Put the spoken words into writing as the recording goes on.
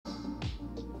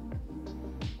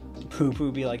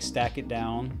Poo-poo be like, stack it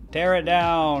down. Tear it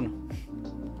down.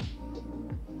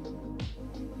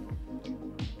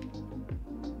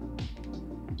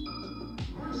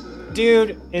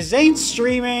 Dude, is Zain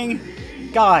streaming?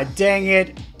 God dang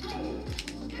it.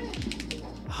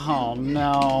 Oh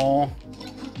no.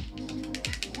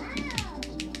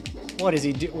 What is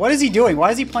he do? What is he doing? Why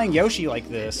is he playing Yoshi like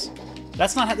this?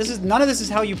 That's not how, this is, none of this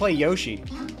is how you play Yoshi.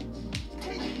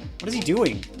 What is he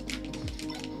doing?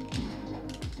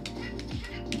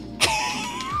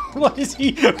 What is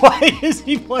he, why is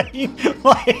he playing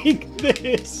like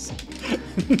this?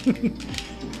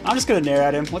 I'm just gonna nair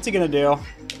at him. What's he gonna do?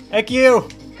 Heck you!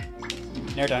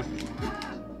 Nair time.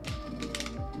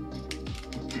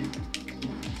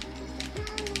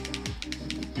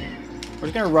 We're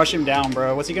just gonna rush him down,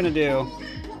 bro. What's he gonna do?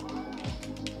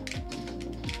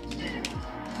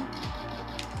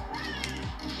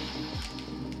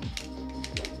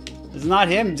 It's not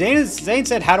him. Zain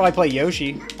said, how do I play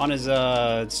Yoshi on his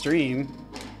stream.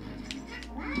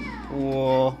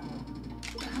 Whoa.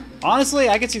 Honestly,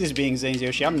 I could see this being Zain's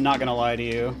Yoshi. I'm not gonna lie to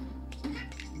you.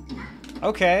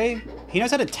 Okay. He knows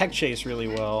how to tech chase really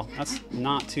well. That's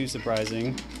not too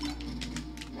surprising.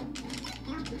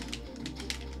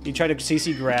 You tried to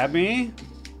CC grab me?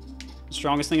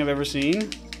 Strongest thing I've ever seen.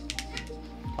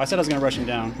 Oh, I said I was gonna rush him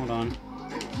down. Hold on.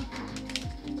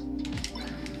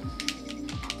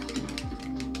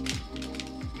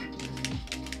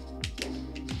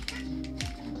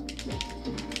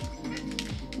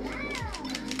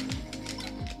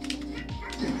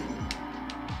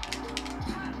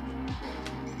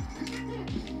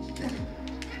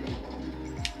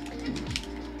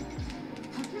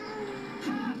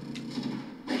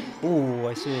 Ooh,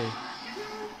 I see.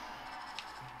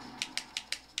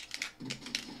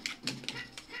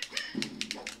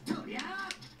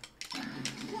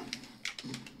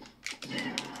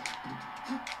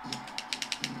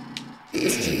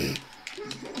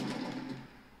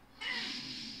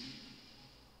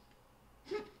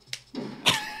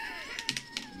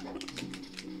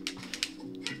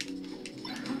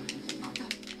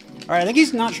 Alright, I think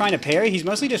he's not trying to parry, he's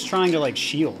mostly just trying to, like,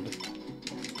 shield.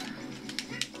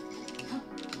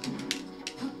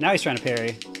 Now he's trying to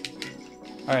parry.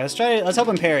 Alright, let's help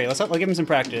him parry. Let's give him some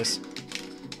practice.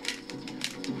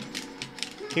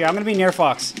 Here, I'm gonna be near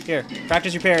Fox. Here,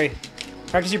 practice your parry.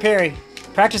 Practice your parry.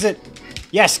 Practice it.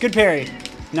 Yes, good parry.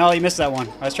 No, you missed that one.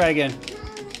 Let's try again.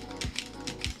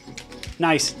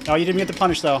 Nice. Oh, you didn't get the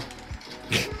punish, though.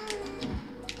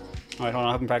 Alright, hold on, I'll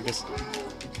help him practice.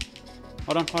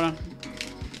 Hold on, hold on.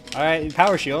 Alright,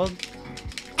 power shield.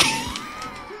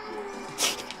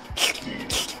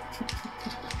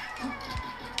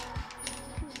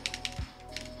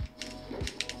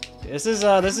 This is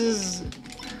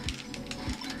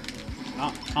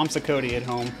I'm Cody at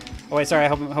home. Oh wait, sorry,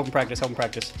 help him practice, help him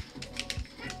practice.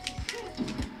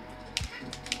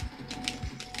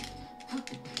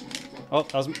 Oh,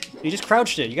 that was, you just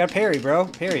crouched it. You got to parry, bro.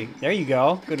 Parry. There you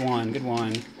go. Good one, good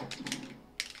one.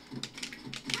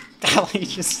 He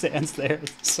just stands there.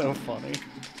 It's so funny.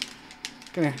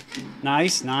 Come here.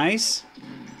 Nice, nice.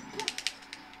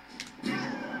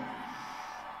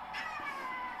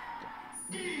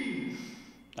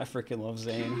 I freaking love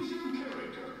Zain.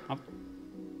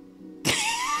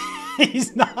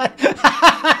 He's not.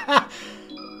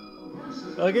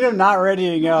 Look at him not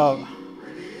readying up.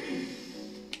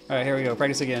 Alright, here we go.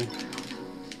 Practice again.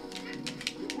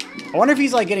 I wonder if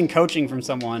he's like getting coaching from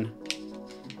someone.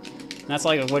 And that's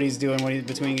like what he's doing when he's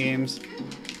between games.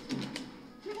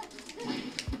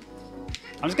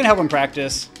 I'm just gonna help him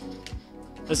practice.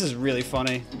 This is really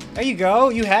funny. There you go.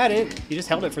 You had it. You just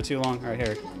held it for too long. Alright,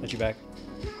 here. Let you back.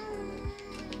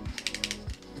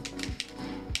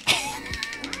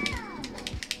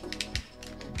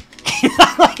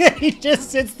 He just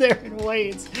sits there and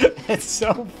waits. It's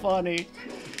so funny.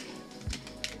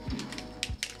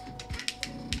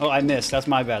 Oh, I missed. That's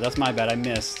my bad. That's my bad. I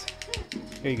missed.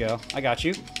 Here you go. I got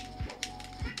you.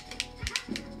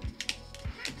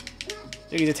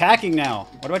 Dude, he's attacking now.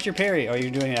 What about your parry? Oh, you're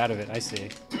doing it out of it. I see.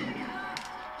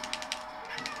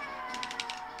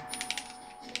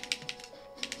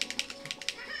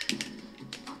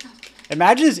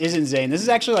 Imagine this isn't Zain. This is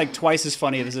actually like twice as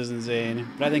funny if this isn't Zain.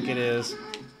 But I think it is.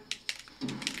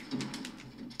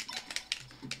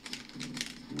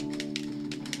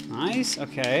 Nice.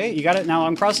 Okay. You got it. Now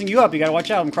I'm crossing you up. You got to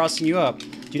watch out. I'm crossing you up.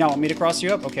 Do you not want me to cross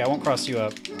you up? Okay, I won't cross you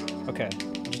up. Okay.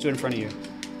 I'll just do it in front of you.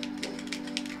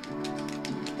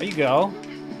 There you go.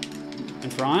 In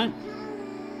front.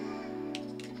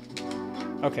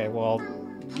 Okay, well,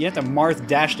 you have to Marth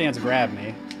dash dance grab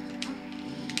me.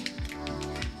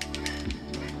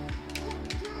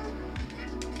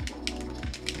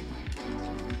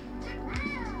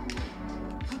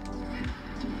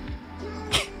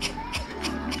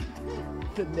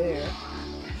 the nair.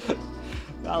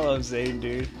 I love Zain,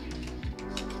 dude.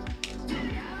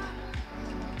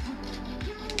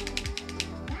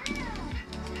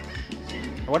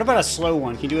 What about a slow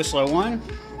one? Can you do a slow one?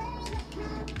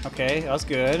 Okay, that was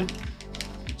good.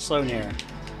 Slow nair.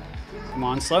 Come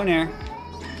on, slow nair.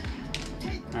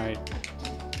 Alright.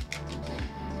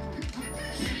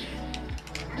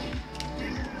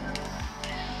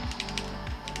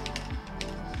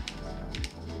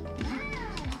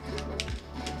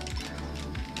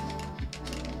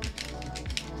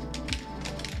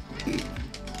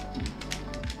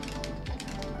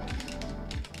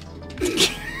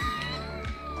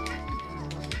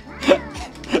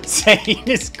 Zain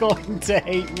is going to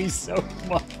hate me so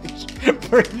much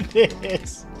for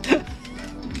this.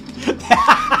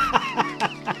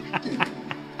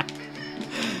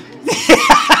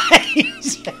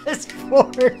 He's just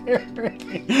bordering.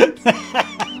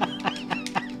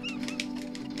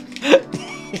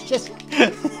 It's just,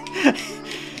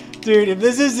 dude. If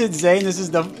this isn't Zain, this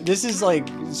is like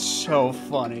so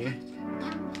funny.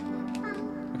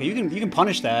 Okay, you can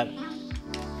punish that.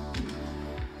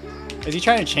 Is he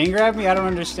trying to chain grab me? I don't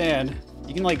understand.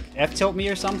 You can like F-tilt me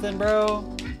or something,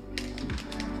 bro?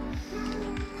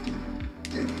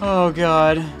 Oh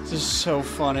god, this is so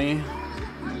funny.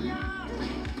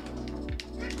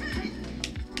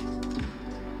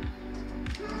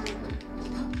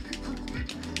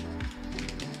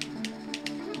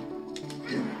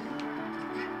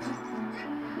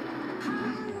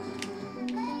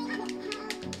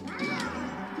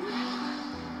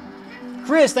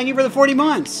 Chris, thank you for the 40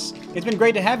 months. It's been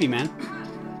great to have you, man.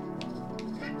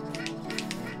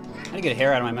 I had to get a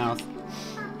hair out of my mouth.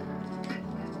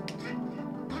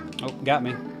 Oh, got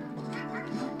me.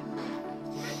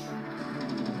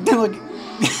 Look.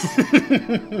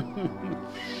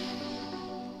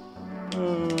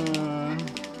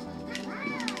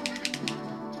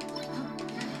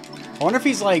 I wonder if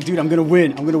he's like, dude, I'm gonna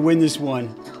win. I'm gonna win this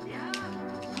one.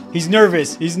 He's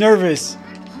nervous. He's nervous.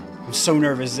 I'm so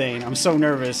nervous, Zain. I'm so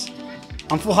nervous.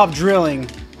 I'm full hop drilling.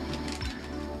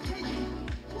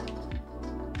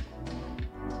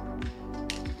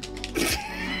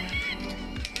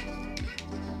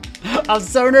 I'm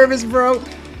so nervous, bro.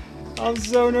 I'm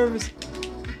so nervous.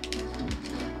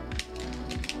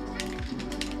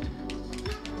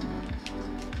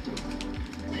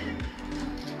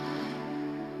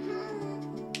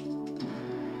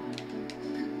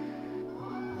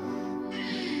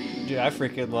 Dude, I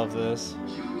freaking love this.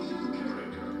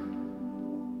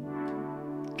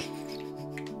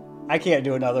 I can't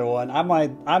do another one. I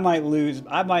might lose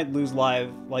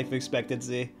life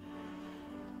expectancy.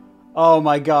 Oh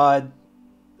my god.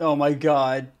 Oh my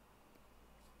god.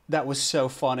 That was so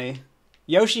funny.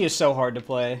 Yoshi is so hard to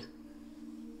play.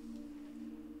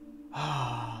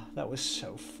 Ah, that was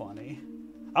so funny.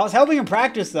 I was helping him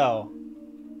practice though.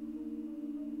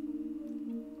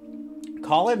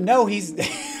 Call him? No, he's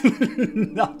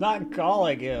I'm not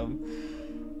calling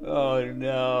him. Oh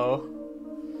no.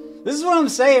 This is what I'm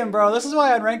saying, bro. This is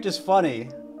why Unranked is funny.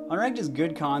 Unranked is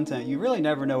good content. You really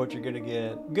never know what you're gonna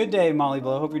get. Good day, Molly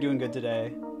Blow. Hope you're doing good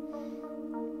today.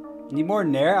 Need more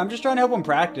Nair? I'm just trying to help him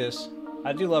practice.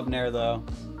 I do love Nair, though.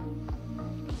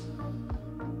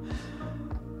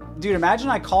 Dude, imagine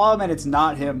I call him and it's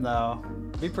not him, though.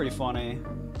 It'd be pretty funny.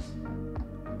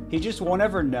 He just won't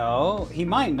ever know. He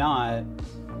might not.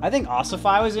 I think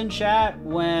Ossify was in chat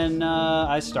when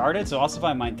I started, so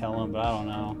Ossify might tell him, but I don't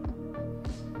know.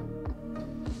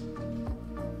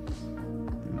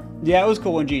 Yeah, it was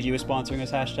cool when GG was sponsoring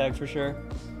this hashtag for sure.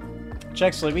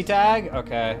 Check Slippy tag?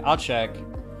 Okay, I'll check.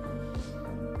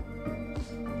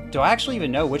 Do I actually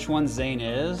even know which one Zain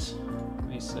is? Let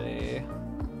me see.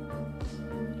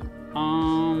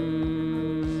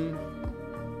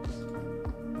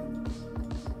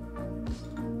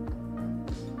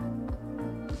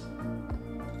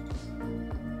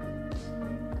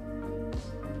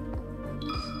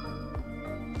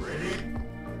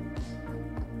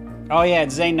 Oh yeah,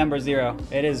 it's Zain number 0.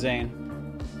 It is Zain.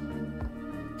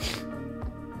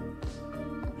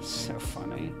 So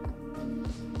funny.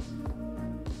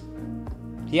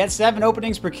 He had 7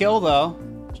 openings per kill though.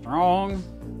 Strong.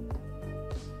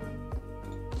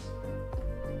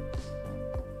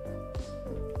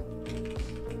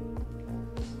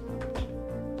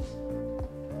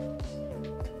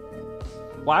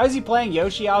 Why is he playing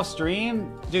Yoshi off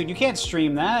stream? Dude, you can't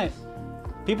stream that.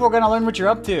 People are gonna learn what you're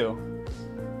up to.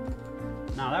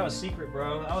 No, that was secret,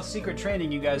 bro. That was secret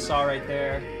training you guys saw right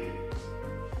there.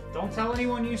 Don't tell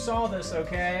anyone you saw this,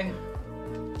 okay?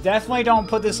 Definitely don't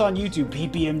put this on YouTube.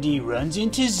 PPMD runs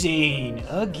into Zain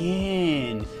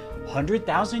again.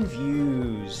 100,000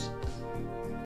 views.